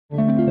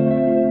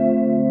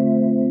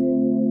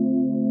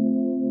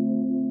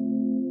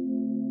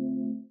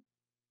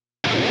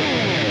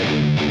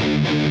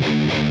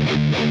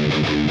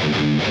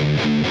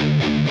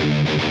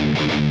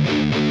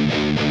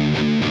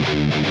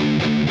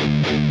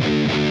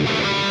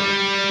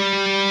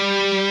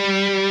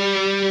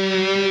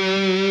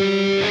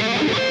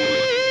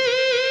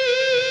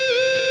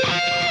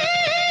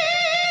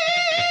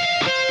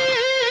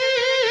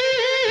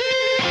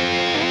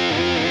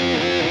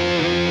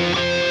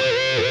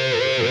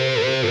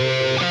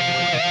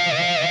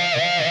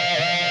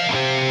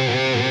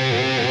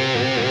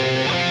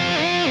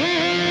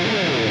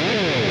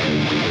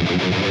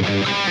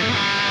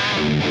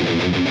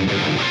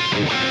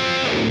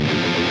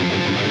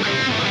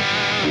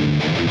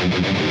Hey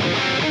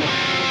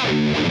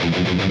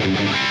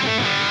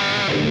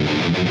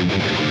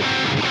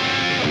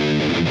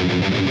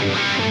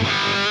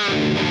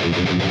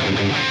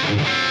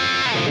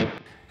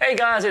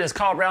guys, it is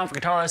Carl Brown for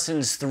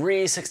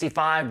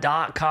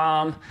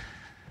GuitarLessons365.com.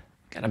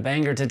 Got a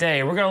banger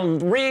today. We're going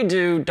to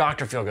redo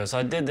Dr. Feelgood. So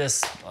I did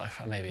this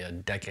maybe a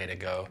decade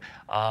ago.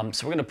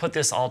 So we're going to put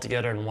this all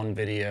together in one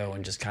video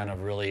and just kind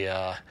of really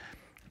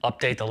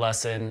update the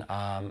lesson.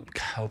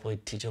 Hopefully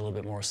teach it a little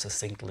bit more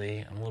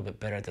succinctly. I'm a little bit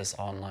better at this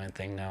online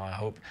thing now, I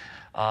hope.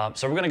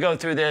 So we're going to go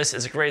through this.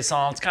 It's a great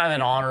song. It's kind of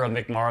in honor of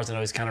Mick Mars. I know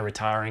he's kind of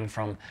retiring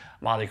from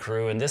Motley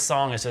Crue. And this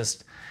song is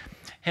just,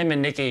 him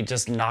and Nicky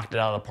just knocked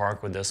it out of the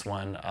park with this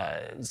one.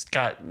 It's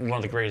got one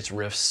of the greatest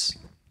riffs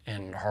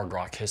in hard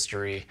rock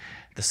history.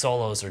 The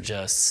solos are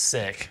just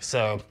sick.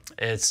 So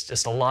it's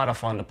just a lot of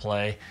fun to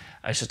play.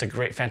 It's just a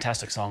great,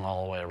 fantastic song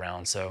all the way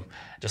around. So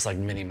just like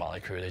mini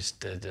Motley Crue, they just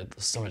did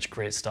so much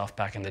great stuff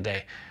back in the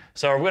day.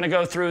 So we're going to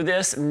go through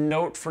this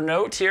note for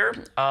note here.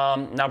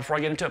 Now, before I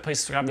get into it, please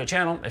subscribe to the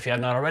channel. If you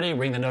have not already,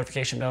 ring the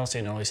notification bell so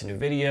you know when I release a new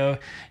video.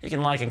 You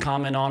can like and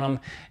comment on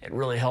them. It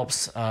really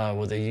helps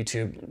with the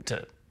YouTube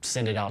to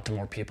send it out to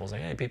more people. It's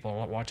like, hey, people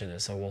are watching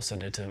this, so we'll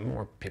send it to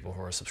more people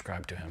who are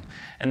subscribed to him.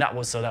 And that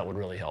would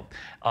really help.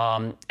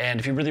 And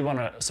if you really want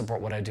to support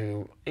what I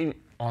do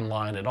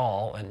online at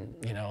all, and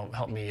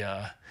help me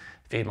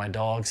feed my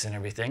dogs and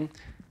everything,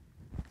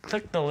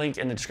 click the link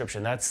in the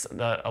description. That's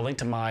a link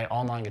to my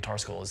online guitar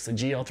school. It's the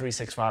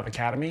GL365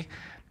 Academy.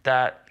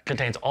 That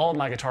contains all of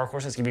my guitar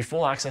courses. Give you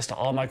full access to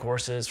all my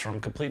courses, from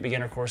complete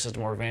beginner courses to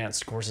more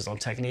advanced courses on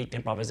technique,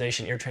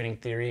 improvisation, ear training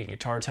theory,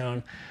 guitar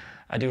tone.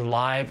 I do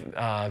live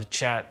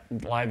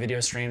live video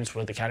streams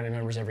with Academy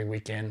members every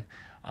weekend.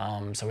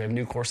 So we have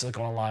new courses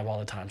going live all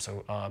the time.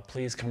 So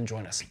please come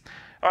join us.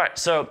 All right,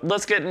 so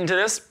let's get into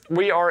this.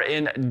 We are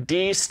in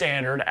D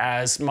standard,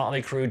 as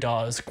Motley Crue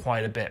does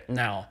quite a bit.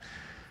 Now,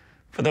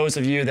 for those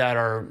of you that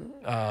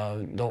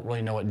don't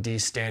really know what D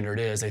standard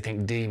is, they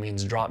think D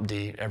means drop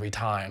D every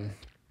time.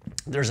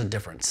 There's a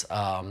difference.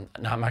 Now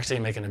I'm actually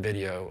making a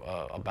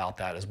video about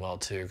that as well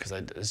too, because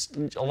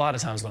a lot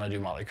of times when I do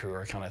Motley Crue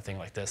or kind of thing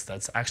like this,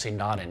 that's actually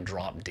not in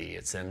drop D,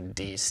 it's in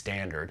D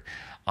standard.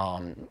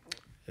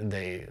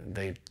 They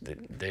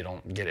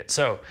don't get it.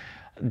 So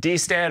D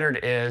standard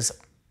is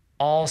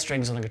all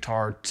strings on the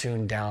guitar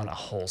tuned down a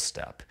whole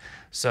step.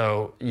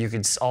 So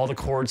all the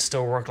chords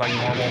still work like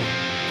normal,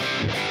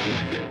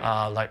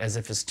 like as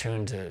if it's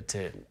tuned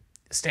to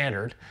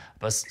standard,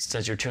 but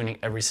since you're tuning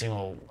every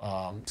single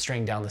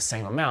string down the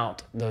same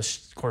amount,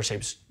 those chord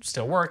shapes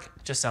still work,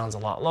 just sounds a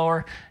lot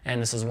lower,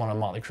 and this is one of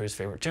Motley Crue's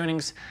favorite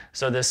tunings.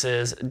 So this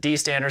is D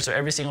standard, so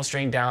every single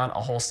string down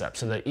a whole step.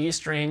 So the E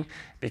string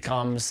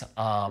becomes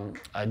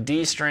a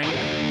D string,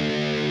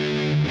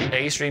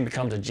 A string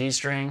becomes a G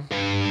string,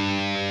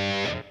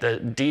 the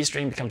D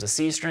string becomes a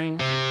C string,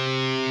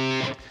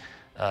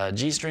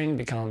 G string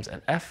becomes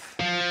an F,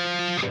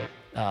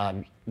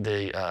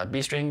 the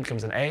B string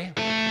becomes an A,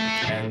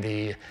 and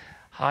the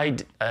high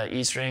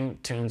E string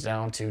tunes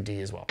down to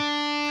D as well.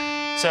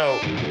 So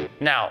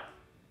now,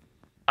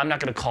 I'm not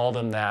going to call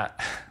them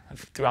that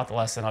throughout the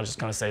lesson. I'm just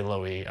going to say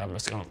low E. I'm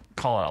just going to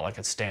call it out like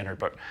it's standard,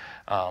 but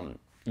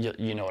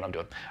you know what I'm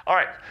doing. All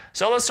right,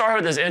 so let's start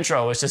with this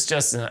intro, which is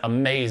just an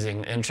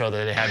amazing intro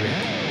that they have here.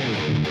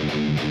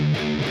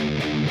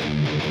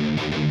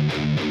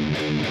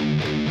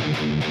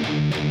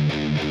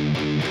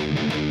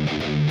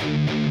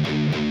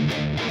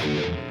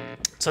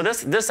 So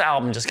this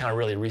album just kind of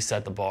really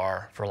reset the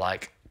bar for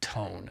like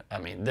tone. I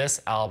mean,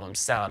 this album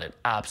sounded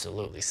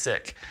absolutely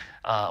sick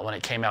when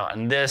it came out,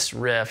 and this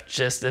riff,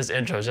 this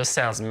intro just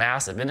sounds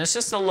massive, and it's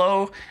just a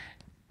low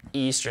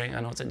E string.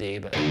 I know it's a D,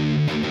 but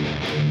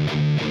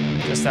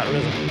just that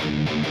rhythm.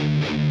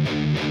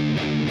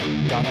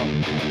 Down, up.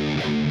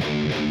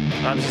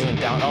 I'm just going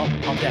down, up,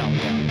 down, down,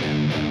 down,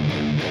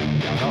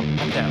 down, up,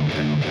 down, down,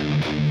 down.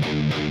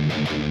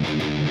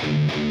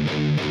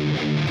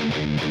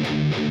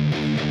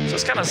 So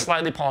it's kind of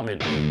slightly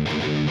palmed.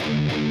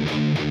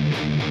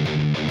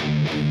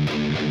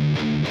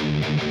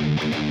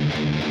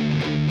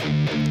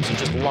 So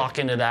just lock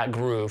into that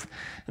groove.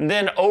 And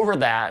then over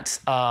that,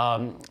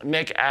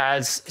 Mick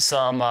adds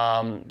some,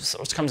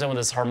 so it comes in with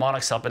this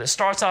harmonic stuff, but it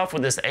starts off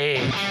with this A.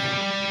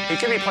 He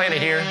could be playing it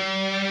here,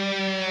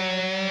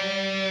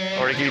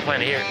 or he could be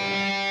playing it here.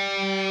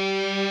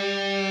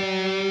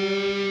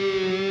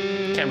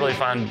 Can't really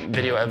find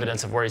video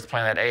evidence of where he's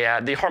playing that A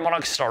at. The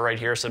harmonics start right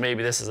here, so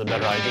maybe this is a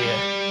better idea.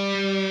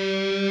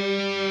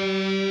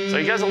 So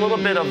he gets a little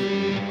bit of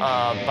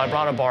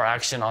vibrato bar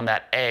action on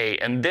that A,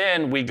 and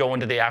then we go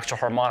into the actual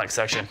harmonic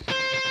section.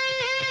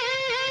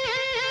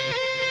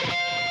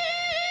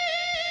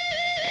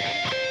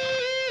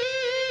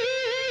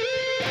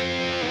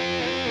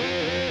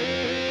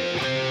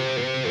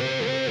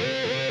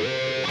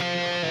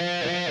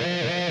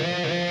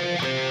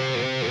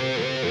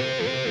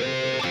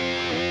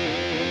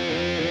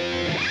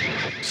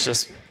 It's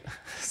just,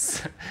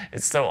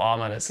 it's so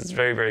ominous. It's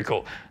very, very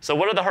cool. So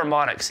what are the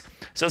harmonics?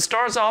 So it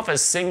starts off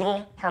as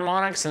single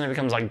harmonics, and it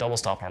becomes like double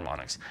stop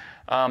harmonics.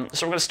 So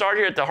we're going to start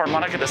here at the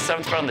harmonic at the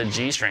 7th fret on the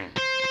G string.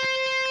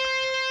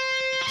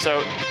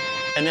 So,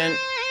 and then,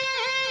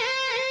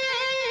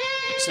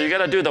 so you got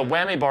to do the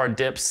whammy bar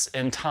dips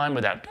in time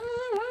with that.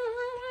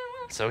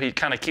 So he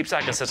kind of keeps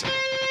that consistent.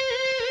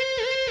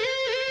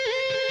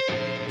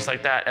 Just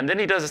like that. And then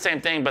he does the same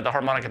thing, but the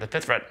harmonic at the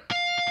 5th fret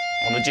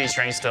on the G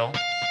string still.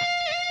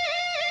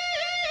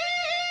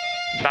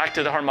 Back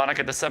to the harmonic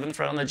at the 7th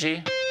fret on the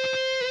G.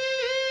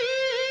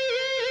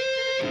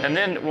 And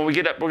then when we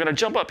get up, we're going to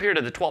jump up here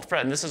to the 12th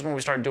fret, and this is when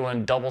we start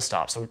doing double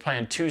stops. So we're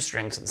playing 2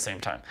 strings at the same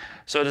time.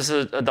 So this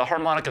is the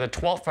harmonic at the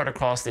 12th fret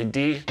across the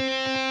D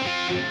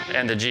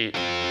and the G.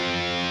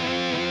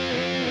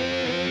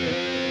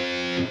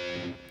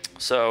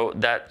 So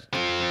that,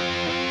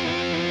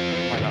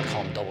 I might not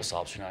call them double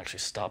stops, you're not actually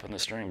stopping the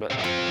string, but.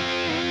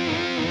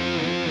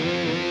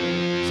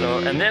 So,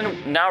 and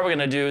then now we're going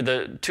to do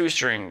the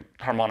 2-string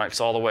harmonics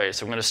all the way.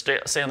 So we're going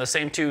to stay on the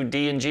same 2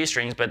 D and G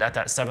strings, but at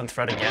that 7th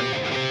fret again.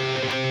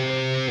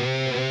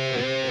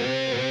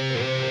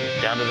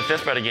 Down to the 5th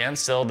fret again,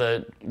 still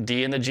the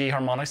D and the G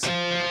harmonics.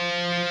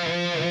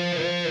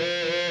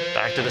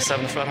 Back to the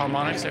 7th fret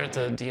harmonics there at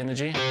the D and the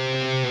G.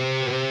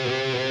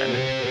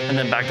 And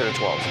then back to the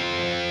 12th.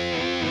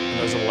 And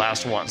those are the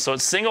last ones. So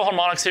it's single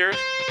harmonics here,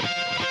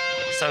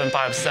 7,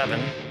 5,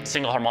 7,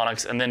 single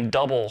harmonics, and then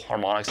double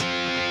harmonics,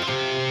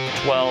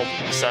 12,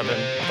 7,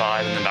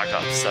 5, and then back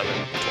up, 7,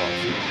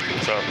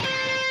 12. So.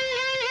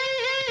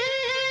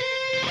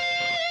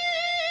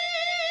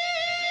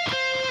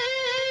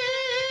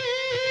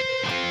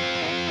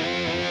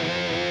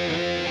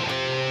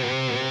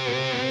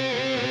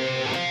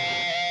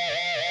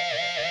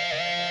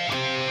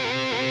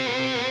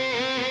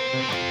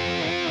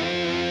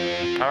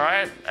 All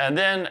right, and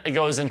then it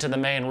goes into the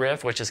main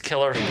riff, which is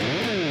killer.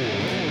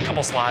 A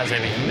couple slides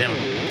maybe. Then.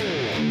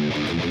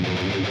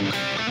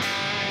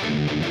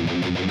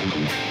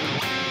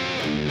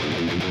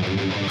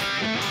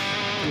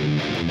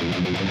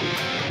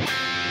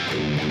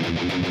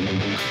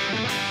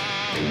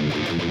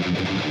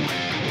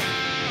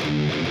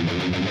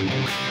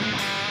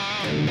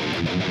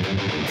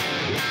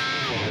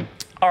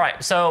 All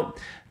right, so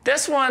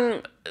this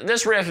one,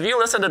 this riff, if you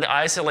listen to the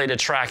isolated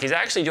track, he's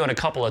actually doing a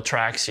couple of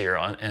tracks here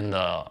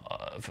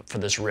for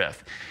this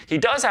riff. He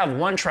does have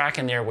one track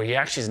in there where he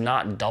actually is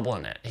not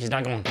doubling it. He's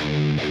not going.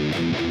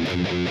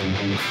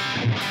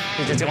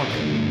 He's just going.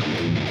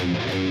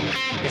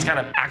 He's kind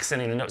of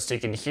accenting the notes so you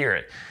can hear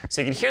it.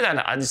 So you can hear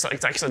that.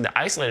 It's actually the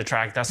isolated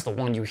track. That's the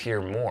one you hear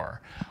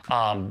more.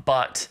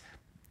 But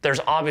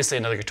there's obviously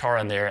another guitar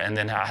in there, and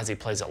then as he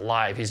plays it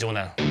live, he's doing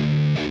a.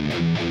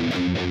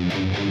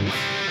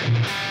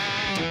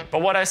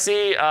 But what I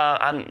see,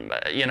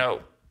 you know,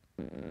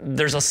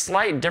 there's a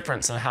slight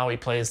difference in how he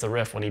plays the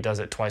riff when he does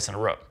it twice in a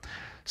row.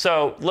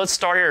 So let's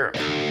start here.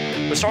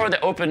 Let's start with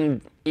the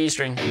open E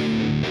string,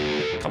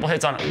 a couple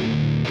hits on it.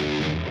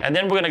 And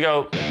then we're gonna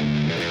go,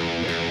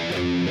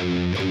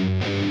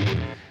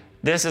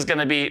 this is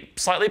gonna be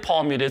slightly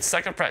palm muted,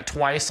 2nd fret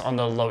twice on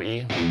the low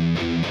E,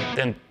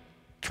 then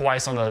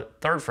twice on the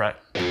 3rd fret,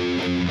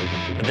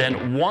 and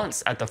then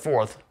once at the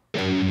 4th,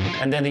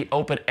 and then the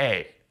open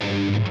A.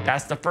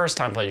 That's the first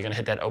time play you're gonna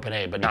hit that open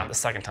A, but not the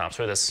second time.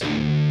 So this.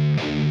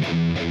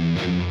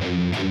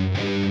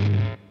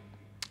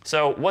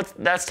 So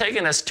that's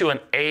taking us to an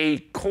A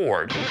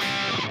chord.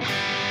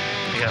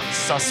 You got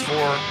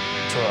sus4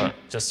 to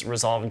just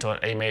resolve into an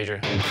A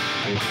major.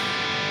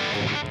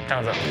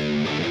 Kind of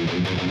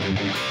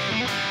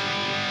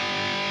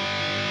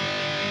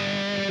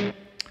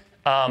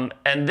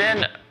and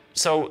then,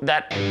 so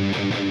that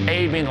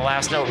A being the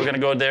last note, we're gonna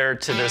go there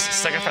to this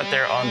 2nd fret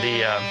there on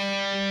the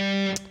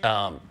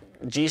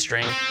G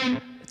string,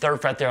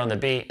 3rd fret there on the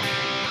B,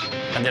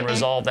 and then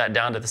resolve that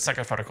down to the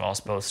 2nd fret across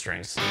both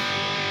strings.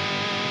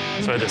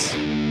 So this.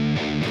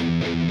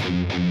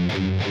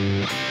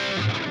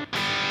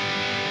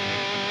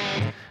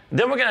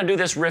 Then we're gonna do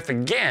this riff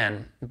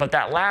again, but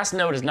that last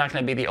note is not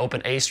gonna be the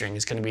open A string,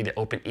 it's gonna be the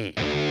open E.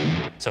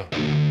 So.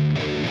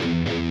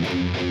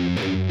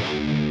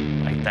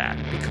 Like that.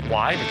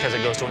 Why? Because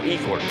it goes to an E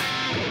chord.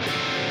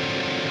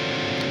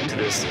 To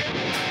this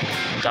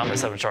dominant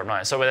 7 sharp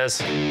 9. So it has.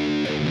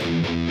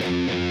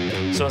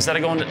 So instead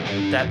of going to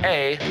that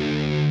A,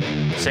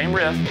 same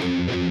riff,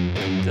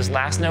 this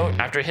last note,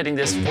 after hitting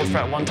this 4th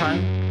fret one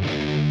time,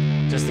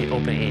 just the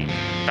open E.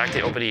 Back to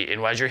the open E.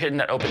 And as you're hitting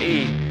that open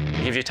E,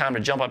 it gives you time to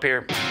jump up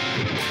here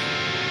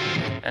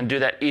and do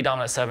that E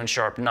dominant 7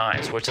 sharp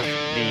 9s, which is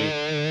the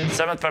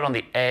 7th fret on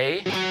the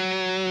A,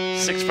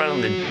 6th fret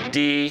on the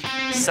D,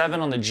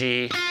 7 on the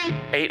G,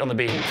 8 on the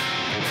B.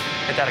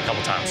 Hit that a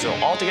couple times. So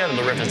altogether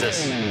the riff is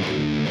this.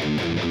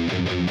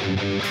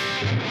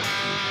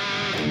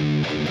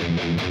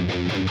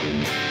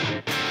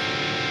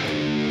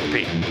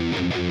 Repeat.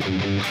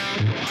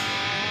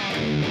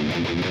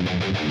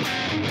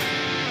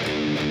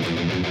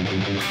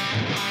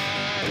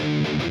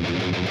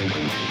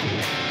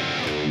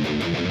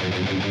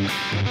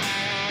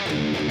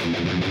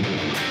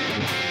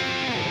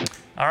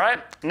 All right,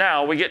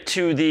 now we get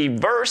to the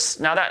verse.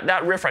 Now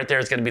that riff right there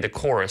is going to be the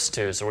chorus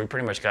too, so we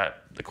pretty much got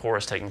the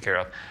chorus taken care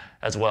of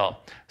as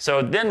well.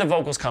 So then the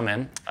vocals come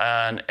in,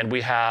 and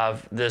we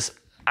have this,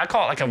 I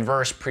call it like a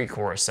verse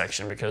pre-chorus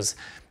section, because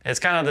it's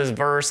kind of this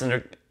verse and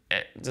it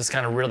just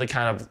kind of really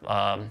kind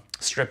of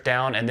stripped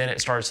down, and then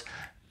it starts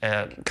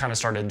kind of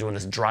started doing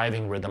this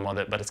driving rhythm of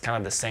it, but it's kind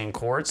of the same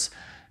chords.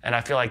 And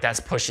I feel like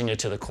that's pushing you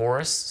to the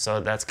chorus, so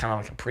that's kind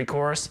of like a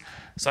pre-chorus.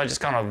 So I just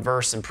kind of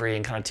verse and pre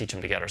and kind of teach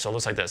them together. So it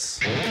looks like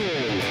this.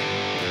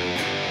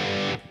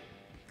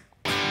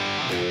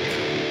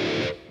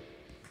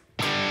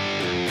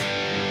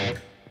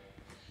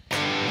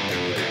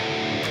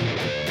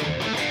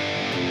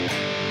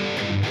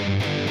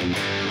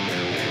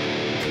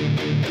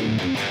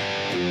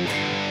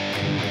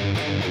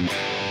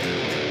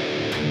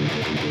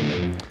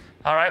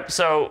 All right,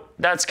 so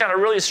that's kind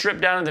of really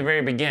stripped down at the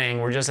very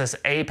beginning. We're just this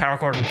A power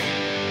chord.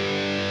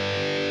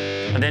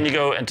 And then you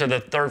go into the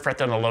 3rd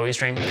fret on the low E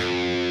string,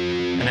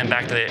 and then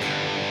back to the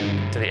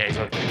A.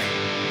 So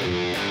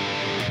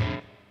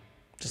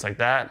just like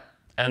that.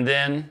 And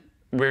then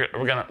we're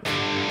gonna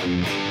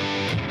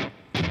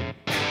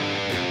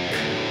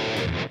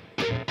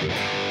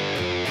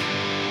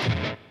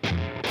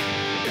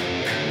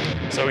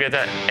so we get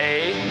that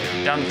A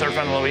down the 3rd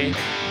fret on the low E,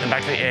 then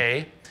back to the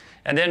A.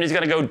 And then he's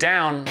gonna go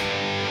down,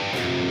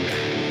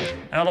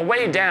 and on the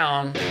way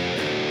down,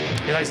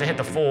 he likes to hit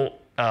the full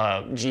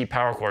G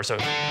power chord. So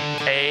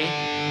A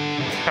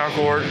power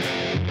chord,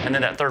 and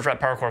then that 3rd fret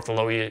power chord with the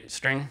low E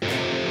string,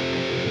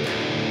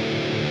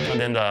 and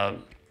then the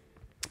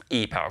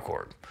E power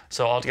chord.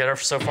 So all together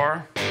so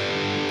far.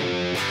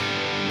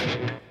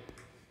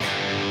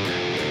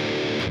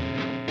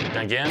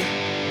 Again.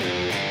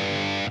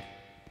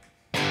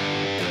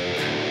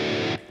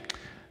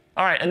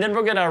 All right, and then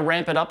we're gonna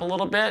ramp it up a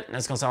little bit, and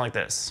it's gonna sound like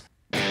this.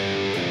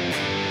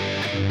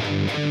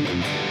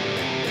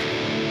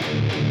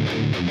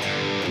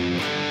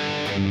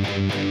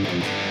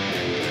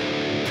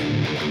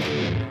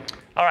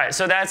 All right,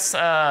 so that's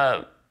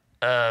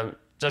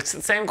just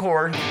the same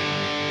chord,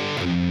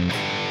 and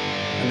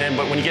then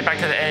but when you get back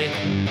to the A,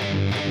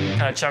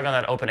 kind of chug on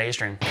that open A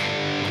string,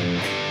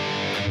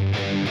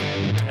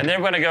 and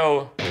then we're gonna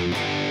go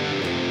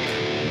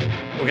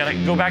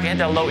back and hit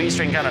that low E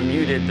string, kind of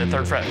muted, the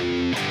 3rd fret,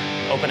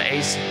 open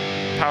A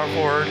power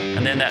chord,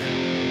 and then that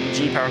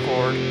G power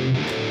chord,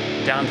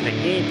 down to the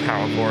E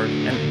power chord,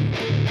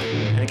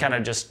 and kind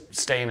of just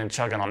staying and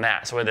chugging on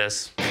that. So with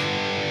this.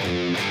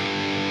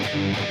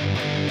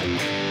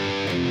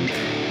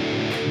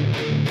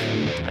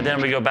 And then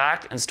we go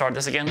back and start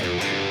this again.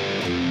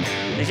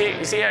 You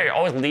see how you're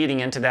always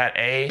leading into that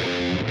A,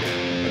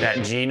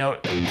 that G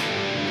note?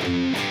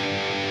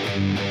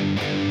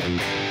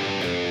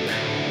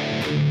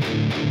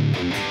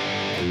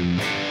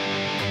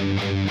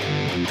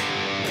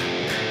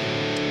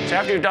 So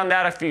after you've done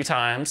that a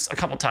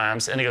couple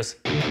times, and it goes,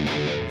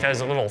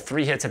 there's a little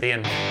 3 hits at the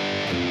end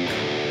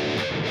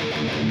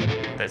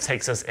that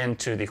takes us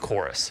into the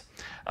chorus.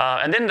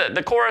 And then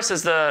the chorus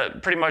is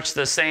pretty much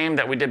the same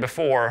that we did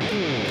before.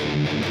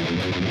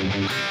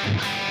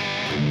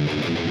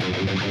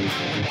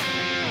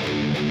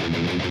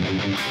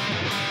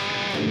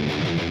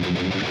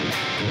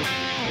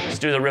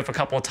 Just do the riff a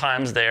couple of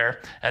times there,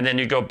 and then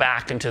you go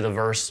back into the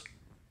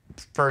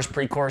first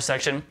pre-chorus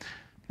section.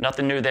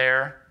 Nothing new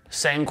there.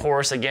 Same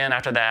chorus again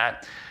after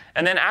that.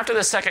 And then after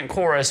the second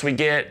chorus, we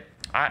get,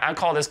 I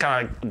call this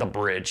kind of the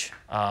bridge.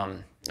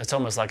 It's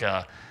almost like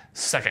a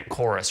second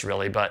chorus,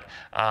 really. But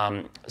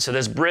so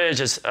this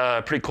bridge is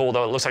pretty cool,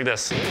 though. It looks like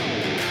this.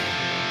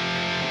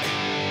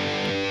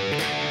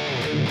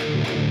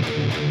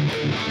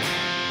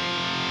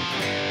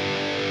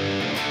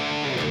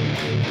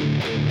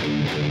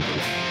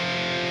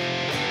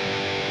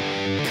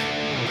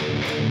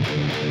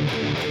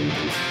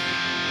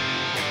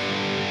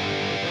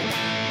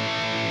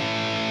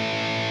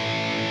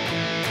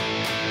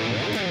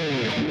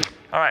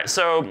 All right,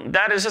 so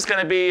that is just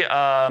going to be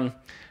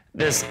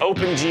this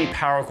open G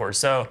power chord.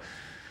 So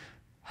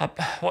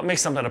what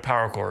makes something a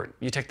power chord?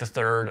 You take the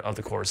 3rd of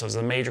the chord. So it's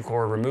a major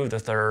chord, remove the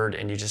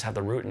 3rd, and you just have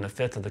the root and the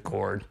 5th of the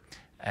chord,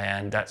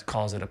 and that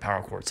calls it a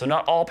power chord. So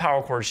not all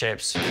power chord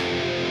shapes are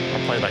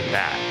played like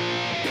that.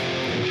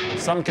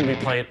 Some can be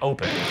played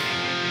open,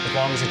 as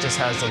long as it just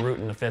has the root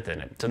and the 5th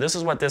in it. So this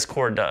is what this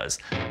chord does.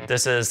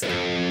 This is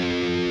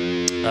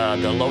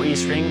the low E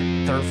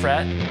string, 3rd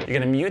fret. You're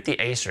going to mute the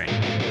A string,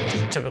 which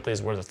typically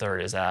is where the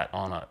 3rd is at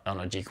on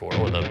a G chord,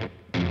 or the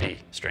B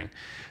string.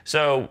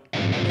 So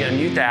you're going to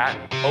mute that,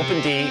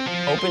 open D,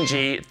 open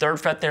G, 3rd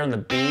fret there on the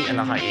B and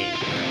the high E.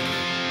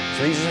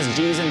 So these are just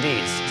G's and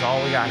D's. That's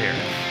all we got here.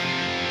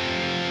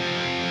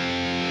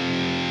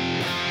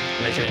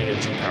 Make it into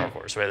a G power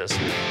chord. So we have this.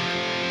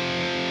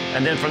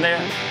 And then from there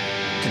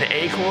to the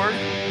A chord,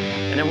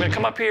 and then we're going to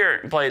come up here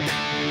and play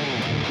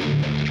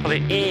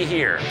the E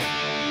here.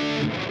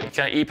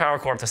 Kind of E power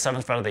chord with the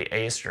 7th fret of the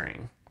A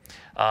string.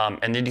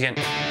 And then you can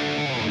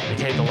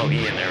hit the low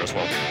E in there as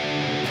well.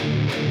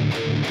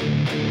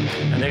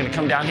 And they're going to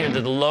come down here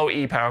to the low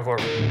E power chord.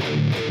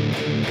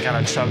 Kind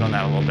of chug on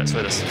that a little bit.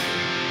 So this.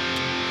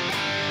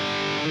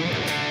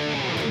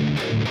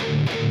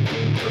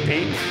 Repeat.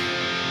 repeat.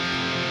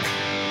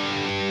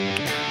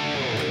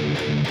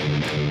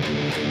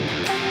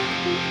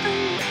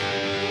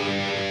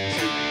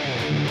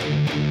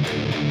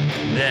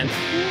 Then,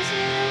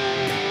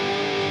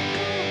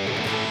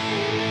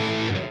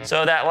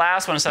 so that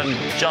last one, instead of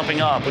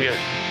jumping up, we get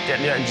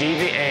that G,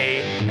 the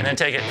A, and then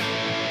take it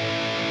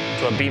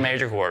to a B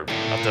major chord.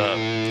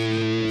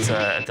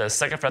 At the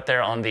second fret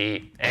there on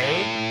the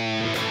A,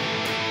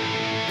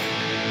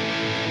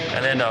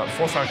 and then the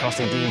fourth fret across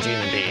the D, G,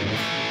 and the B.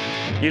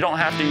 You don't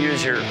have to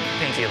use your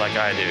pinky like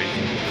I do. You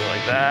can do it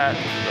like that, do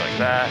it like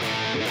that.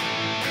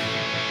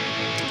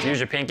 If you use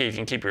your pinky, you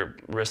can keep your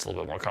wrist a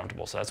little bit more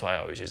comfortable, so that's why I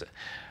always use it.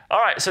 All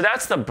right, so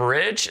that's the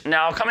bridge.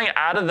 Now, coming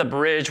out of the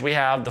bridge, we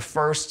have the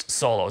first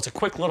solo. It's a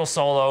quick little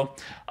solo,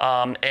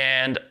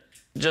 and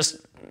just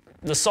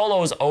the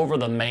solo is over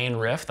the main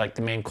riff, like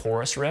the main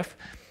chorus riff.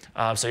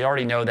 So you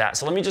already know that.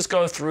 So let me just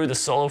go through the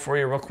solo for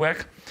you real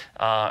quick,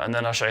 and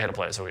then I'll show you how to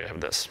play it. So we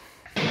have this.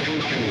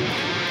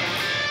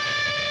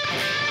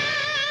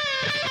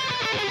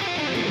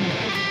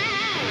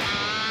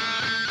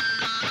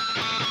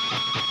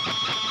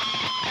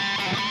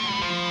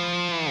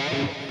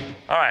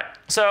 All right,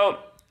 so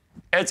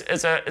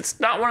it's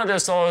not one of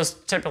those solos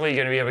typically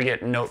you're going to be able to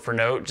get note for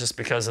note just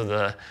because of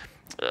the,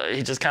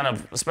 he just kind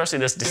of, especially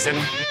this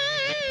descending.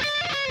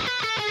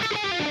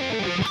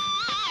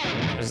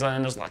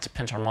 There's lots of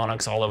pinch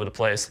harmonics all over the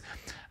place.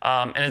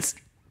 And it's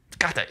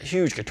got that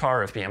huge guitar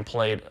riff being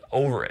played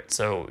over it.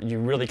 So you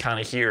really kind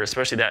of hear,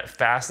 especially that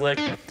fast lick,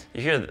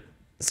 you hear,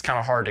 it's kind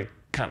of hard to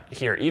kind of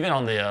hear. Even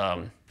on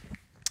the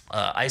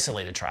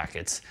isolated track,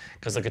 it's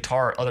because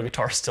the other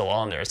guitar is still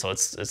on there, so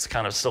it's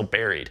kind of still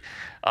buried.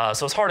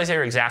 So it's hard to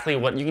hear exactly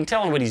what, you can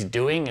tell what he's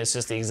doing, it's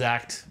just the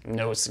exact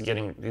notes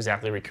getting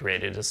exactly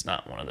recreated. It's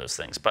not one of those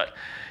things. But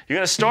you're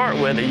gonna start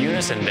with a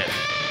unison bit.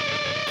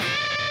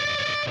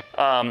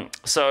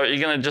 So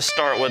you're gonna just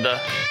start with the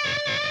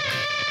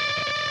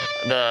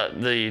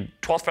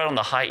 12th fret on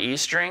the high E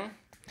string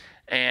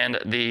and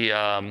the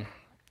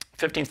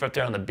 15th fret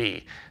there on the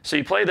B. So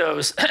you play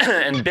those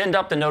and bend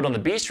up the note on the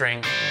B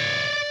string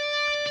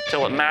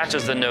till it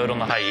matches the note on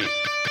the high E.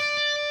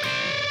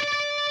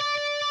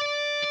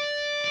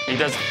 He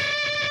does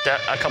that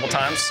a couple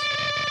times.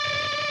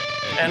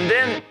 And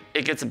then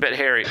it gets a bit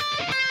hairy.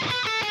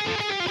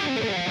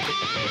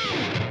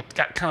 It's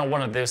got kind of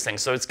one of those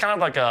things. So it's kind of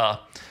like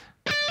a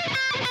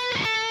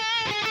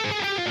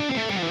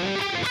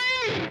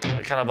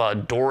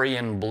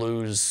Dorian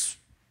blues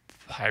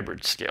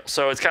hybrid scale.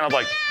 So it's kind of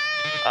like,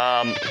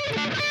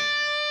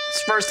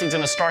 first he's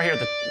gonna start here at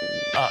the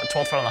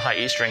 12th fret on the high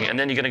E string, and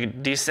then you're gonna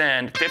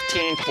descend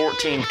 15,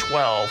 14,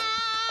 12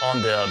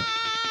 on the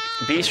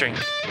B string.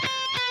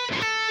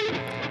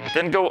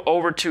 Then go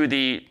over to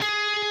the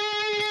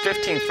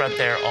 15th fret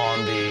there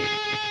on the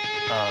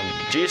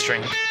G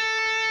string,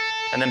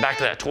 and then back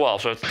to that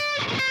 12. So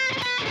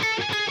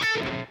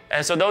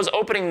and so those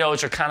opening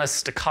notes are kind of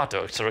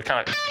staccato, so we're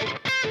kind of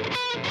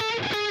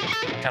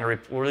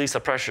release the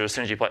pressure as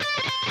soon as you play.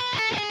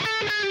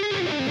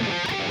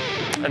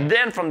 And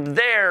then from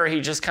there, he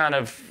just kind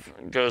of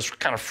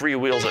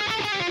freewheels it.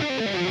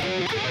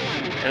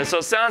 And so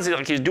it sounds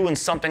like he's doing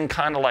something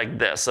kind of like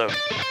this. So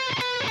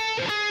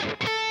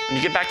when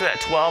you get back to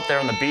that 12th there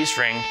on the B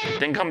string,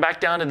 then come back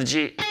down to the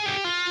G,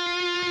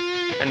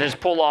 and just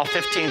pull off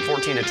 15,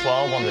 14 to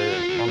 12 on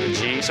the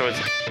G. So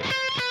it's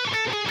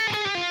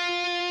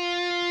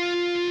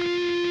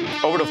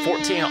over to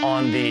 14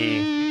 on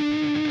the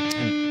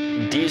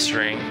D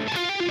string.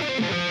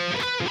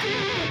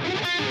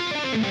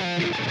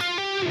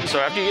 So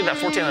after you get that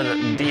 14 on the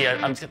D,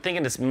 I'm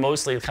thinking it's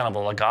mostly kind of a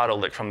legato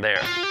lick from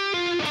there.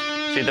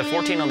 So you get the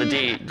 14 on the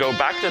D, go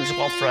back to the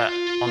 12th fret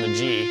on the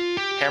G,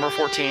 hammer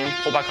 14,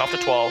 pull back off to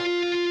 12,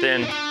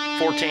 then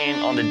 14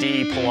 on the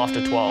D, pull off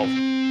to 12.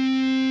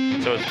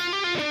 So,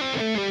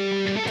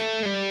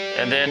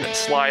 and then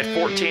slide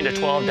 14 to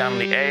 12 down on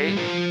the A,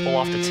 pull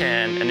off to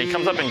 10, and he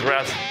comes up and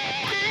grabs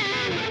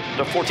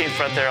the 14th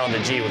fret there on the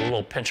G with a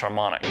little pinch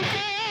harmonic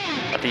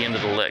at the end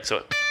of the lick.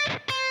 So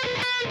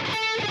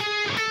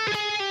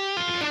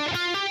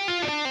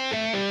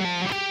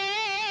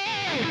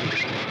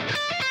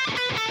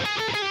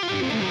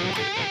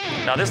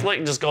now this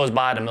lick just goes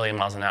by at 1,000,000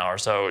 miles an hour,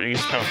 so you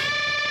just kind of,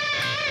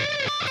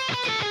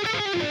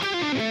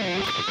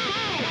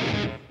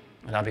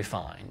 and that'll be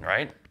fine,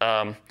 right?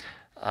 And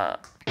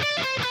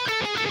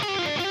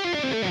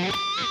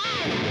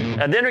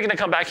then we're gonna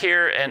come back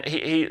here, and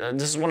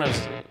this is one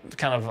of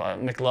kind of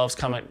Mick Love's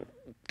coming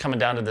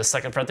down to the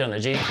 2nd fret there on the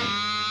G.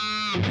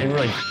 And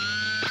really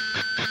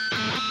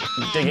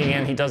digging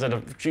in, he does it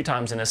a few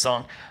times in this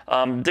song,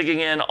 digging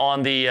in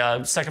on the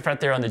 2nd fret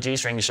there on the G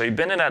string. So you're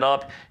bending that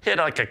up, hit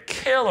like a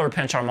killer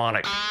pinch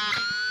harmonic.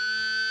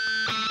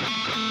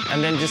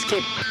 And then just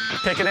keep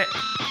picking it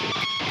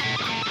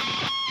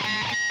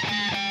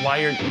while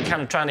you're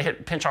kind of trying to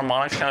hit pinch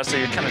harmonics, so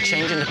you're kind of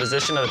changing the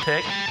position of the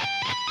pick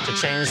to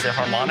change the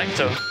harmonic.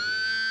 So,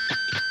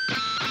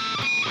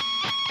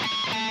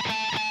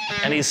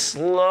 and he's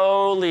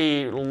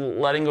slowly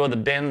letting go of the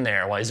bend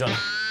there while he's doing.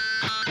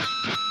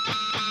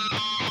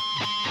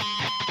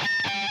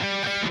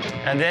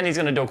 And then he's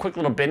gonna do a quick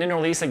little bend and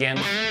release again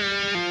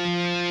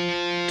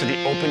to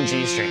the open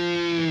G string.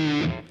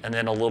 And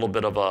then a little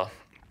bit of a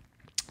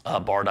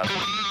barred up.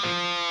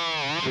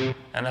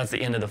 And that's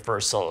the end of the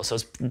first solo. So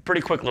it's a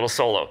pretty quick little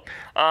solo.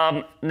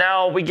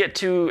 Now we get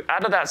to,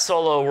 out of that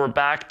solo, we're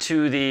back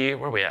to the,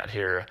 where are we at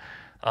here?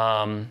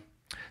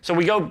 So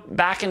we go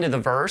back into the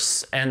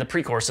verse and the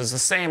pre-chorus is the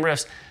same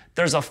riffs.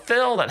 There's a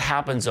fill that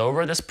happens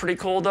over that's pretty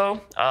cool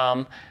though.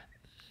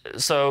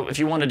 So if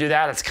you want to do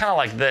that, it's kind of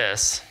like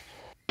this.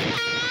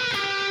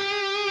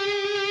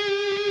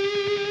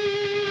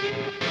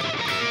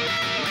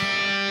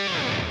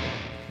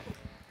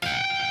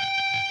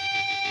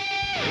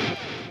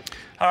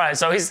 All right,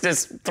 so he's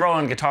just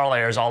throwing guitar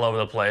layers all over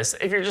the place.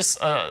 If you're just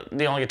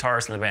the only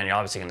guitarist in the band, you're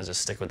obviously gonna just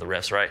stick with the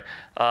riffs, right?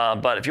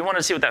 But if you want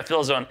to see what that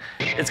feels on,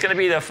 it's gonna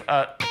be the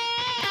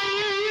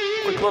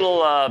quick little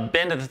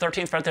bend at the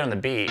 13th fret there on the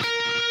B.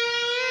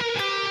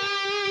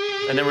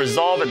 And then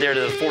resolve it there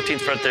to the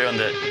 14th fret there on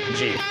the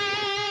G.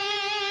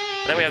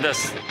 Then we have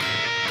this.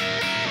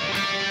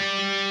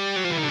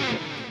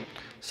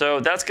 So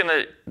that's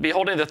gonna be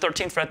holding the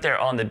 13th fret there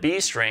on the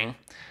B string,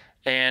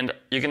 and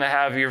you're gonna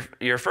have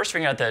your first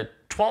finger at the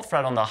 12th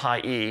fret on the high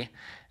E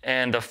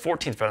and the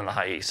 14th fret on the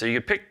high E. So you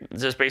could pick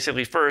just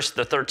basically first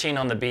the 13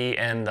 on the B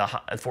and the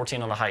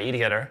 14 on the high E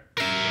together,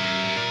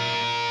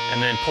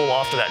 and then pull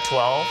off to that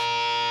 12,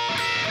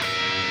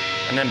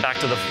 and then back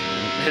to the,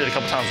 hit it a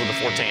couple times with the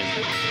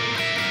 14th.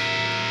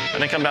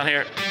 And then come down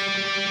here,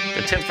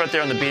 the 10th fret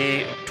there on the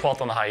B,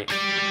 12th on the high E.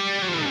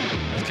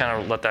 Just kind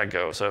of let that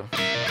go, so.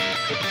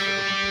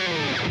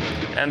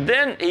 And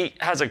then he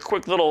has a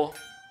quick little,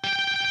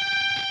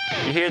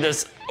 you hear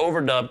this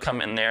overdub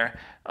come in there.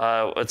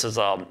 It's his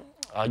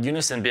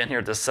unison bend here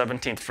at the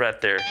 17th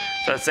fret there.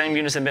 So that same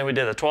unison bend we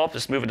did at the 12th,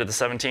 just move it to the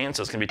 17th.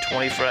 So it's gonna be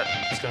 20 fret.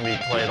 It's gonna be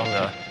played on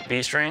the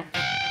B string.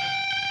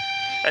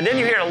 And then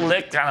you hear a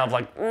lick kind of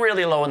like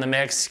really low in the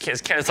mix.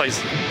 It's kind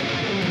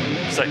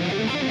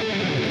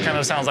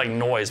of sounds like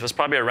noise, but it's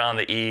probably around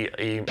the E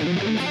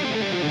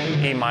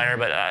minor,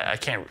 but I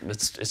can't,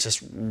 it's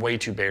just way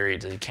too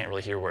buried. You can't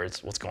really hear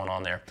what's going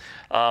on there.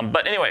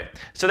 But anyway,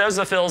 so those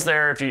are the fills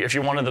there if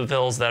you wanted the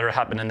fills that are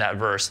happening in that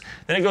verse.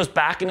 Then it goes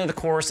back into the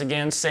chorus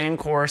again, same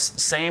chorus,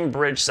 same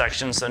bridge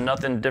section, so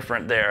nothing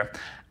different there.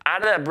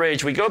 Out of that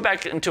bridge, we go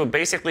back into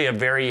basically a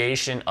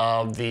variation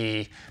of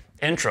the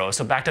intro.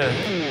 So back to,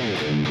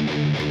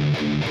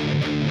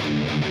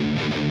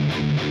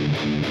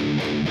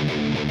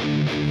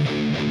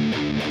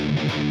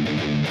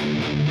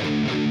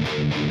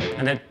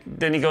 and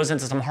then he goes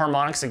into some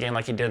harmonics again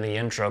like he did in the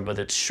intro, but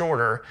it's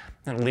shorter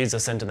and it leads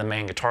us into the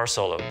main guitar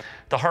solo.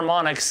 The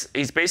harmonics,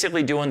 he's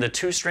basically doing the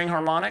 2-string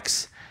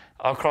harmonics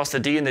across the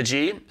D and the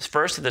G.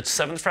 First to the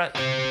 7th fret.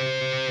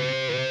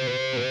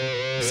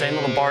 Same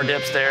little bar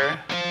dips there.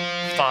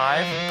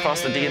 5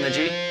 across the D and the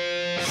G.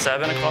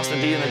 7 across the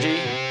D and the G.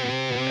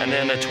 And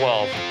then the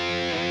 12.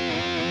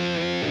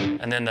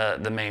 And then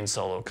the main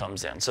solo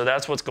comes in. So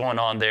that's what's going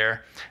on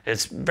there.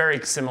 It's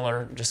very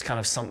similar, just kind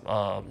of some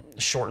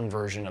shortened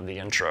version of the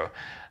intro.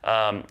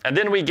 And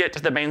then we get to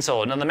the main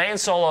solo. Now the main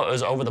solo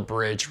is over the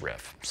bridge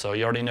riff. So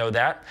you already know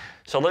that.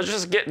 So let's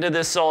just get into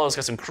this solo. It's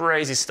got some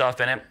crazy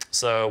stuff in it.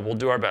 So we'll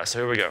do our best. So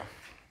here we go.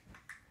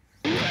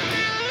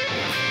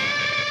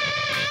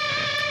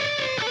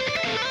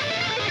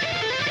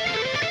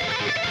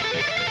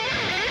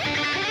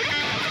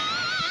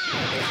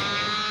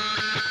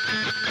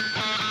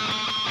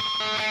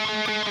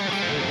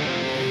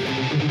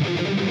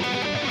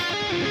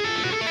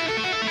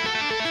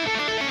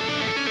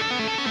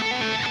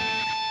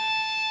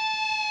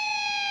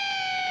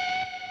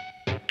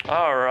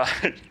 All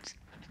right.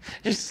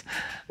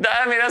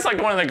 I mean, that's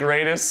like one of the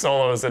greatest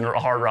solos in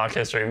hard rock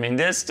history. I mean,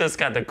 this just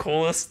got the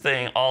coolest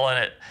thing all in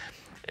it.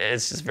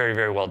 It's just very,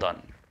 very well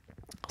done.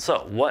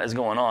 So what is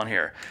going on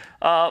here?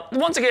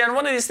 Once again,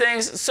 one of these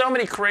things, so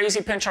many crazy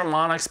pinch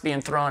harmonics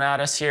being thrown at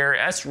us here.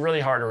 It's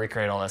really hard to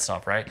recreate all that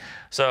stuff, right?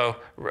 So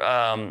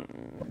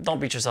don't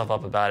beat yourself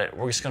up about it.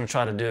 We're just gonna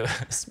try to do it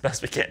as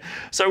best we can.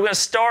 So we're gonna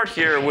start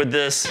here with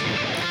this.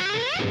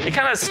 It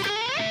kind of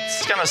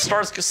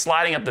starts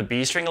sliding up the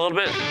B string a little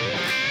bit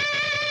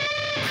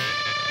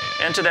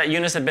into that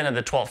unison bend at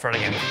the 12th fret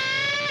again.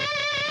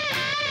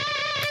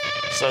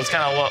 So it's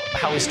kind of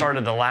how we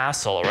started the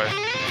last solo, right?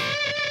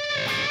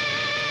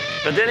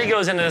 But then he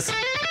goes into this.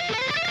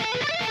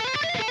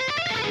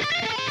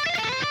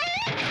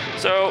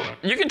 So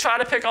you can try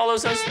to pick all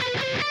those notes.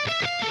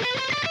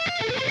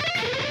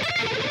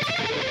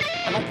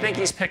 I don't think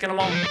he's picking them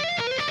all.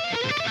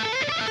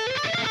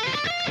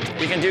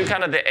 You can do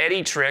kind of the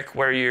Eddie trick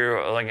where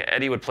you're, like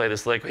Eddie would play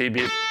this lick. He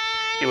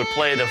would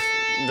play the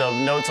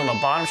notes on the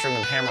bottom string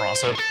with hammer on.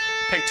 So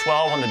pick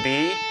 12 on the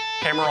B,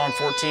 hammer on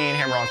 14,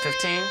 hammer on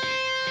 15,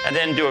 and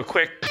then do a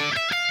quick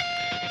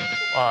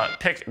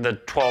pick the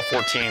 12,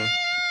 14.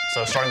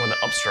 So starting with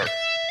the up stroke.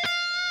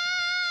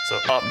 So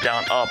up,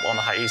 down, up on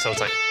the high E. So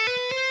it's like.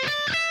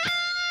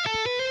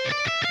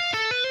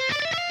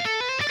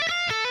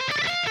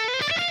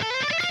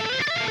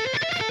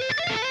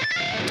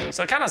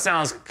 So it kind of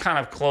sounds kind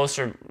of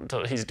closer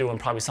So he's doing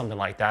probably something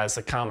like that. It's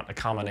a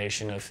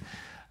combination of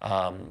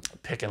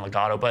pick and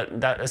legato, but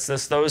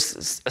it's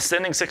those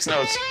ascending 6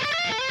 notes.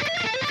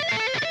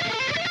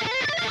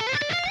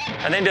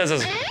 And then he does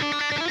this.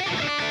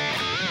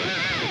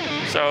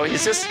 So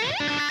he's just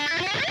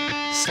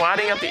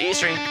sliding up the E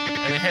string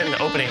and then hitting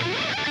the opening.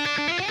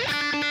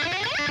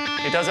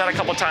 He does that a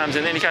couple times,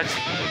 and then he catches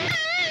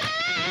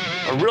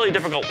a really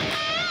difficult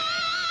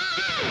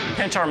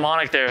pinch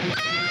harmonic there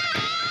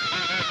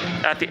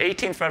at the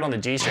 18th fret on the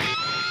G string.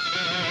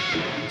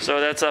 So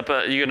that's up,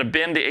 you're gonna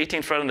bend the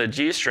 18th fret on the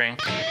G string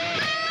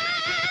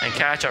and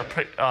catch our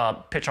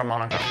pitch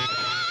harmonica.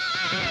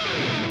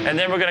 And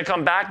then we're gonna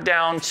come back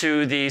down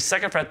to the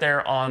 2nd fret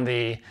there on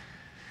the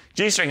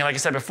G string. And like I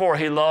said before,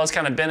 he loves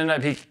kind of bending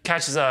up. He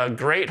catches a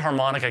great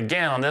harmonic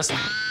again on this one.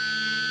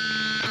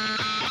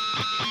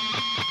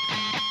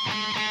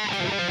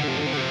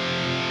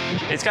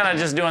 He's kind of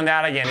just doing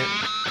that again.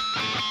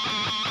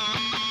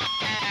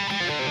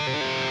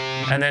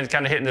 And then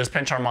kind of hitting those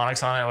pinch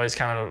harmonics on it, always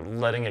kind of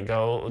letting it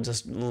go,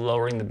 just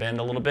lowering the bend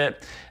a little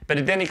bit.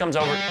 But then he comes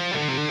over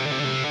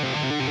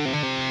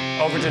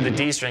to the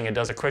D string and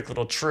does a quick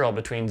little trill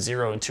between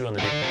 0 and 2 on the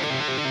D.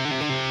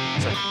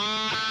 So.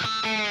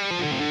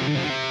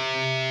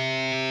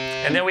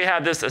 And then we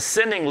have this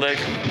ascending lick.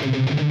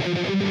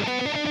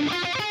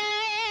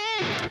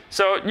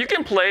 So you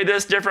can play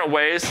this different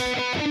ways.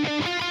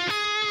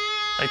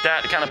 Like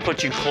that kind of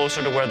puts you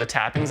closer to where the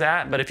tapping's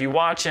at. But if you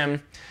watch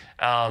him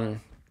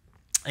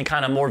in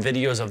kind of more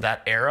videos of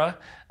that era,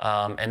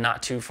 and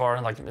not too far,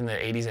 like in the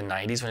 80s and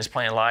 90s when he's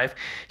playing live,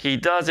 he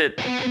does it,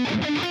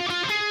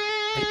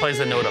 he plays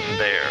the note up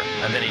there,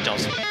 and then he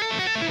jumps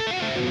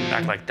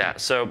back like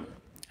that. So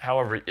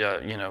however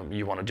you know,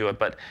 you want to do it.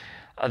 But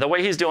the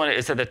way he's doing it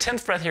is at the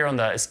 10th fret here on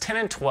the, it's 10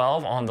 and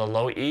 12 on the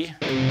low E.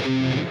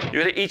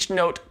 You hit each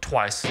note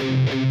twice.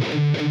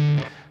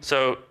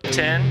 So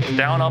 10,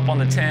 down up on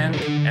the 10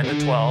 and the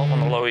 12 on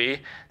the low E.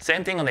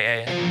 Same thing on the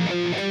A.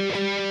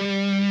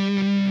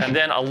 And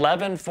then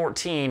 11,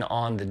 14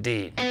 on the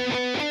D.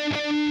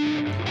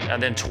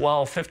 And then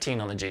 12, 15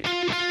 on the G.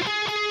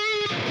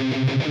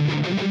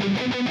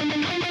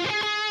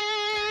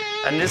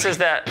 And this is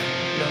that,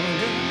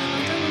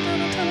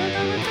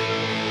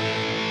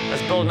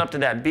 that's building up to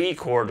that B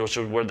chord, which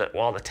is where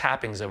all the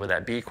tapping's over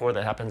that B chord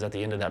that happens at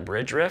the end of that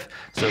bridge riff.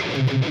 So,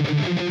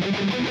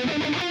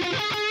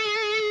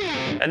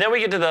 and then we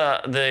get to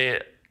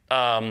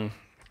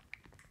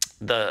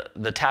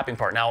the tapping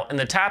part. Now, in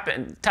the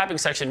tapping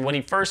section, when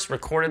he first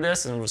recorded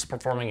this and was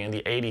performing in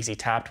the 80s, he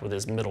tapped with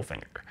his middle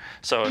finger.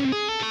 So,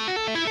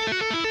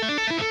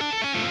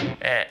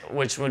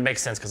 which would make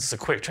sense because it's a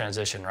quick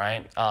transition,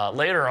 right?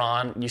 Later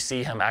on, you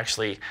see him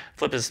actually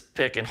flip his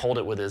pick and hold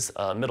it with his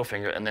middle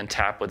finger and then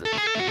tap with it.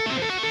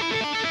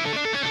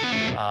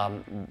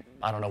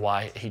 I don't know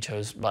why he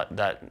chose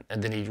that,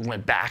 and then he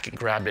went back and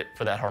grabbed it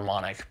for that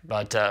harmonic.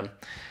 But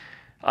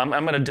I'm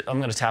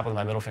gonna tap with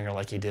my middle finger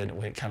like he did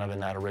kind of in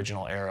that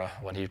original era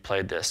when he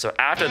played this. So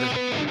after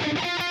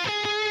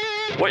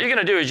what you're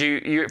gonna do is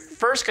you're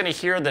first gonna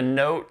hear the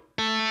note,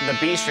 the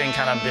B string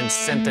kind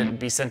of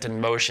be sent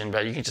in motion,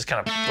 but you can just kind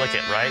of flick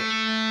it, right?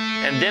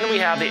 And then we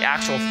have the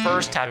actual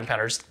first tapping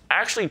pattern. There's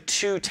actually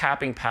 2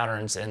 tapping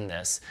patterns in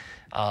this.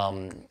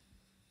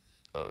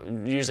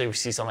 Usually we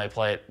see somebody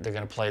play it, they're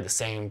going to play the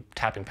same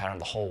tapping pattern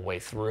the whole way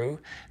through.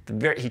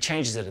 He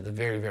changes it at the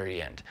very,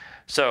 very end.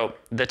 So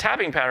the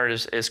tapping pattern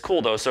is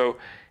cool though. So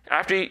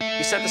after you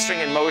set the string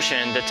in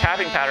motion, the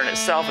tapping pattern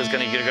itself is you're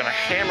going to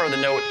hammer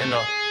the note in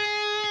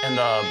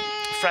the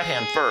fret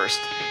hand first,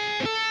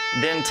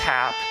 then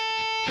tap,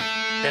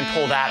 then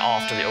pull that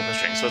off to the open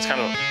string. So it's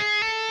kind of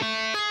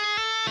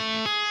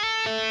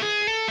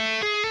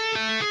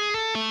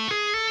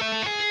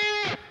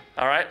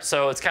all right,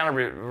 so it's kind of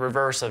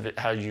reverse of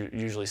how you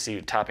usually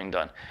see tapping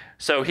done.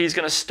 So he's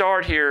going to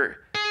start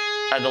here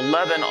at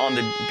 11 on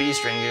the B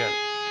string,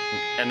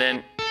 and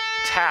then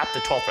tap the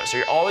 12th fret. So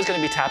you're always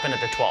going to be tapping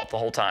at the 12th the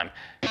whole time,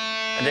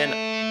 and then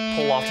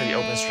pull off to the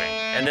open string.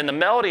 And then the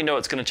melody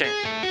note's going to change.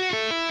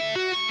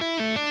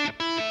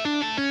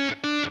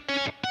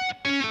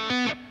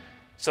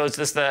 So it's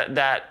just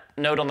that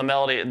note on the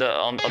melody,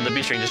 on the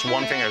B string, just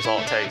one finger is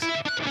all it takes.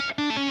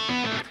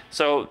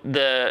 So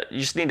you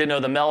just need to know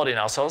the melody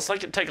now. So let's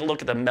take a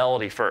look at the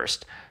melody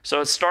first.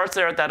 So it starts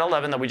there at that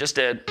 11 that we just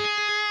did,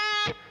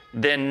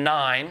 then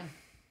 9,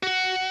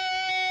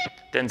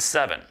 then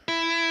 7.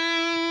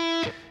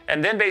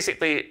 And then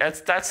basically,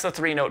 that's the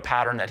 3-note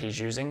pattern that he's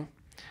using.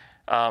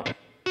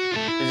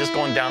 He's just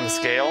going down the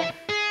scale.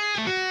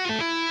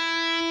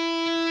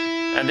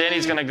 And then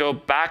he's going to go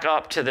back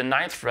up to the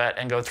 9th fret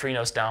and go 3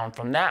 notes down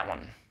from that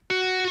one.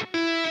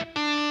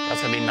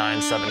 That's going to be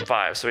 9, 7,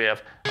 5. So we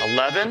have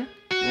 11,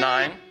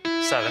 9,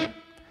 7.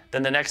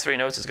 Then the next 3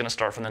 notes is going to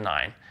start from the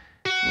 9.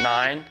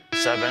 9,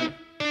 7,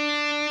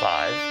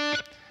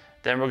 5.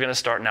 Then we're going to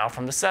start now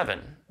from the 7.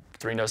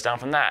 3 notes down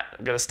from that.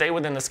 I'm going to stay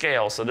within the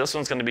scale. So this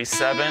one's going to be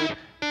 7,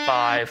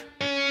 5, 4.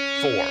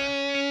 So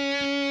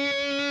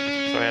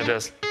we have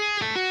this.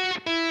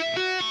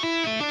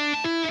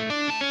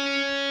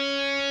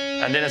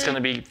 and then it's going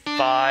to be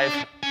 5,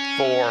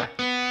 4,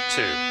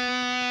 2.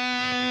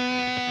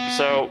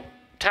 So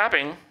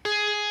tapping.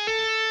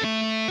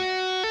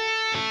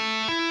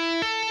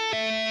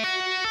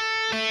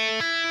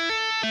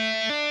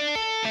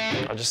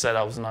 I just said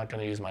I was not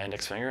going to use my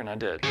index finger, and I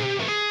did.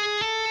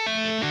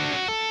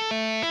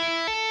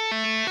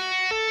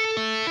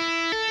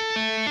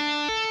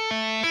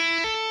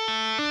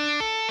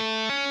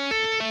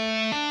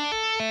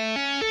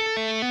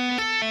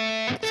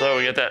 So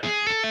we get that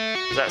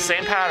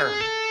same pattern.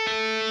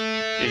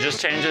 You're just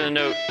changing the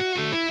note.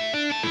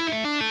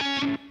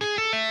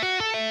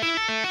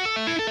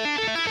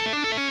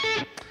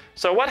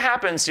 So what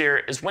happens here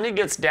is when he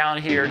gets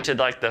down here to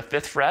like the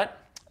 5th fret,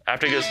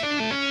 after he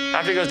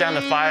goes down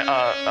to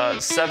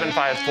 7,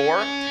 5,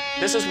 4,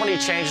 this is when he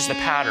changes the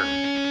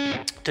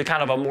pattern to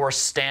kind of a more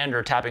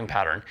standard tapping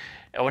pattern.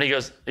 And when he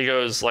goes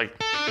like,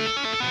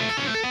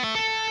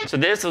 so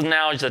this is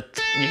now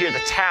just you hear the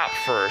tap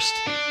first,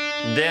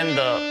 then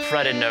the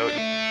fretted note,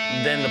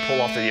 then the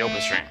pull off to the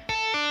open string.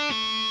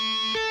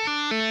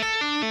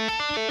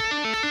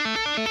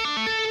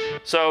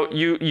 So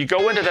you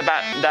go into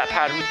that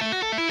pattern,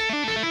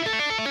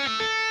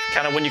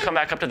 kind of when you come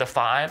back up to the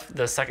 5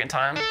 the second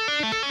time,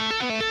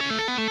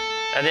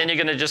 and then you're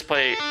gonna just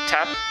play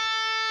tap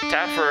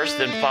first,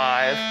 then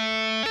 5,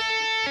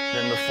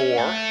 then the 4,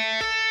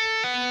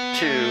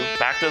 2,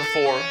 back to the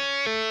 4,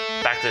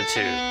 back to the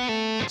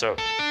 2.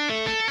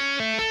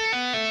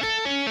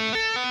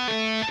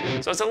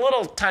 So it's a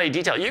little tiny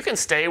detail. You can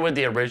stay with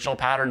the original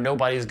pattern,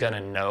 nobody's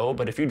gonna know,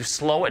 but if you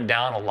slow it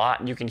down a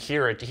lot, you can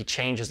hear it, he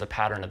changes the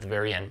pattern at the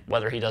very end,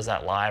 whether he does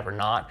that live or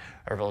not,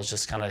 or if it was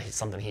just kind of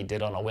something he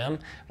did on a whim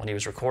when he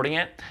was recording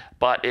it.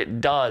 But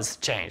it does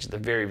change at the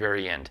very,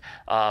 very end.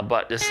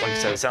 But this, like I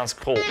said, it sounds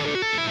cool.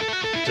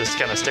 Just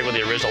kind of stick with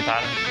the original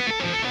pattern.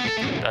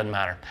 Doesn't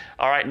matter.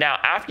 All right, now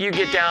after you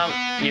get down,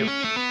 you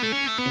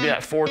do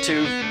that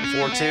 4-2,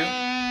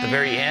 4-2, the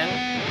very end,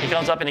 he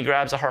comes up and he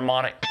grabs a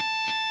harmonic.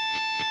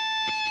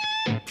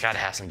 Gotta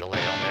have some delay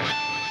on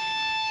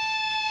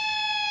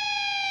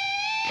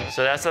there.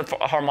 So that's a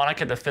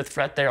harmonic at the 5th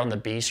fret there on the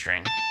B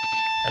string.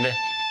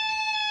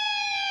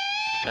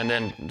 And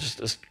then just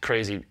this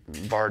crazy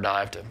bar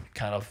dive to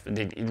kind of,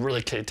 it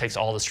really takes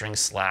all the strings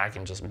slack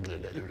and just,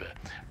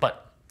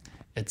 but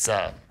it's,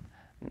 I'm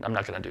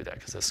not gonna do that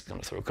because it's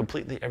gonna throw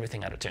completely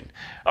everything out of tune.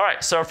 All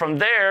right, so from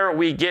there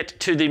we get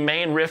to the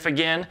main riff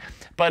again,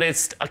 but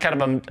it's a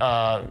kind of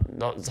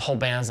the whole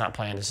band's not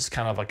playing, it's just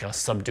kind of like a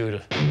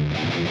subdued.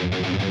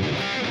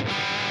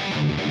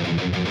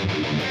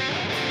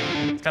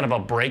 It's kind of a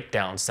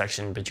breakdown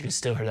section, but you can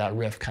still hear that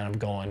riff kind of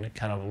going,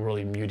 kind of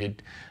really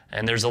muted.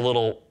 And there's a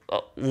little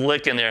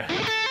lick in there.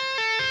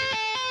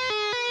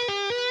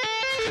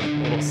 A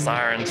little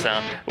siren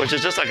sound, which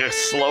is just like a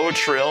slow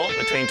trill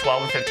between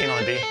 12 and 15 on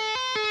the B.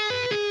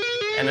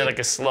 And then like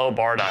a slow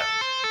bar dive.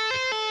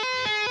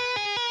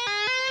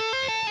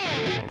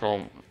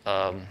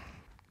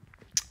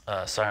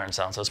 Siren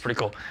sound, so it's pretty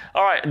cool.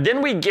 All right,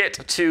 then we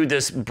get to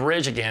this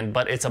bridge again,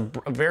 but it's a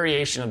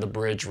variation of the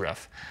bridge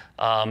riff.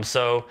 Let's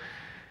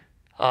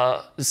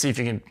see if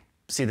you can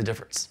see the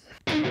difference.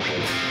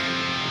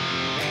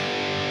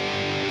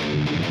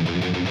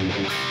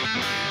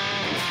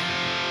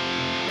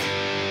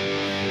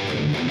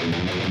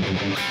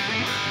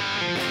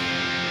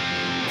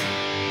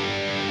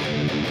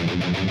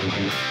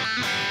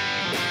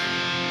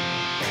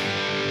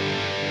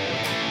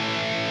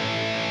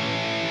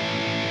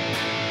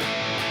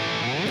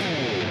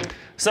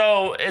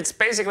 So it's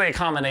basically a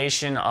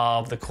combination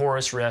of the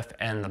chorus riff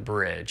and the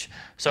bridge.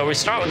 So we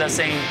start with that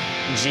same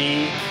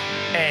G,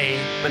 A,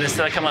 but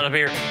instead of coming up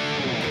here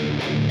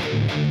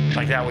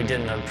like that we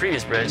did in the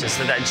previous bridge,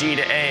 instead of that G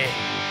to A,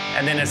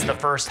 and then it's the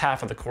first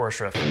half of the chorus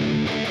riff.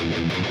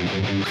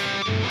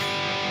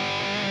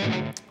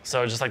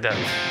 So just like that.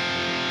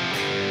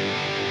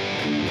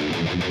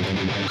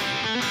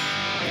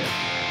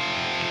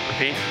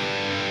 Repeat.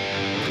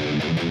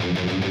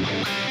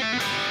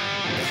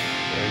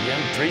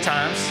 Again, 3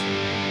 times.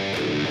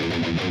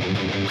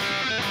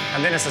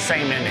 And then it's the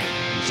same ending,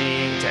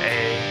 G to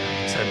A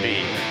to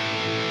B.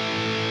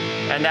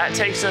 And that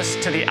takes us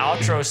to the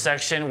outro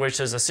section, which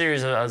is a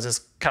series of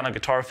just kind of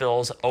guitar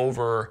fills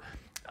over,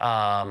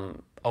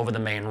 over the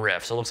main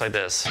riff. So it looks like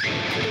this.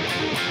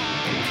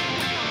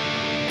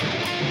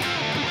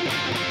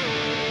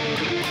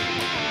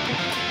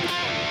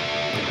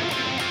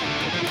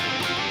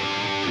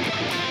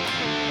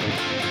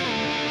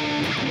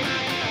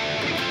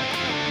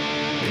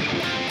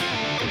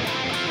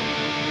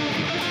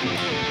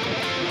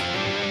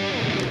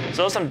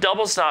 So some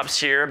double stops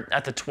here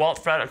at the 12th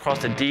fret across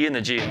the D and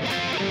the G.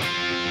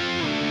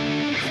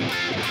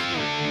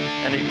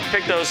 And you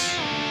pick those,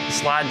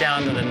 slide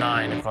down to the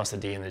 9 across the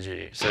D and the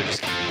G. So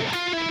just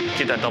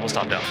keep that double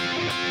stop down.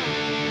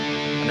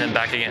 And then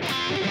back again.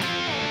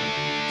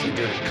 So you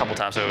do it a couple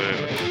times. So,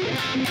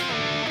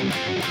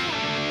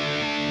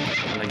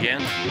 and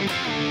again.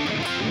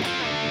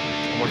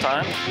 One more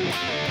time.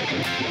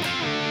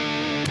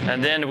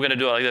 And then we're gonna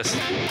do it like this.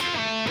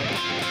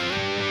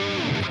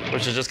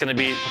 which is just going to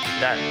be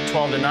that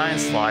 12 to 9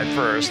 slide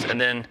first, and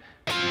then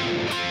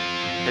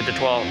hit the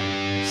 12,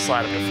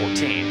 slide up to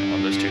 14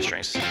 on those 2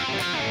 strings.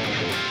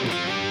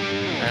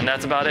 And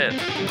that's about it.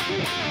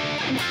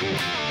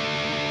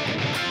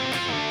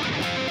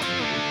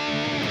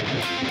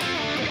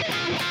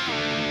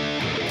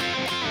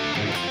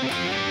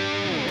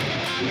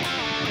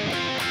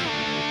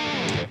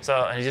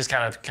 So, and he just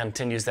kind of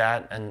continues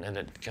that, and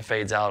it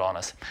fades out on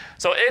us.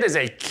 So it is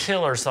a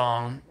killer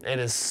song. It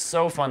is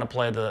so fun to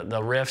play. The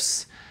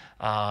riffs,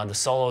 the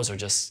solos are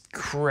just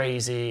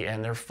crazy,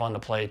 and they're fun to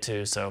play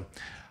too. So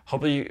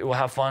hopefully you will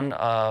have fun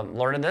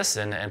learning this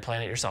and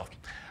playing it yourself.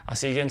 I'll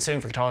see you again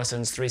soon for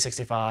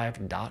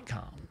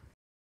GuitarLessons365.com.